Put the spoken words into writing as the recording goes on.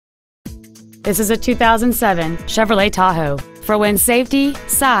This is a 2007 Chevrolet Tahoe for when safety,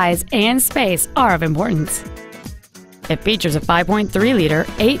 size, and space are of importance. It features a 5.3-liter,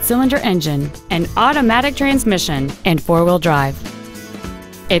 8-cylinder engine, an automatic transmission, and four-wheel drive.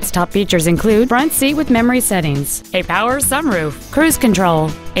 Its top features include front seat with memory settings, a power sunroof, cruise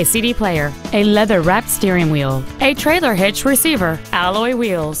control, a CD player, a leather-wrapped steering wheel, a trailer hitch receiver, alloy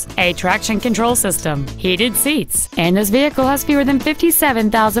wheels, a traction control system, heated seats, and this vehicle has fewer than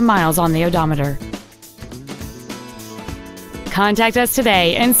 57,000 miles on the odometer. Contact us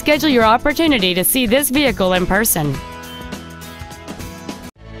today and schedule your opportunity to see this vehicle in person.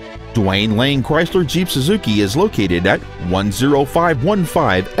 Dwayne Lane Chrysler Jeep Suzuki is located at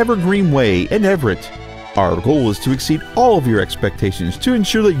 10515 Evergreen Way in Everett. Our goal is to exceed all of your expectations to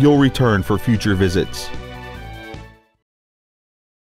ensure that you'll return for future visits.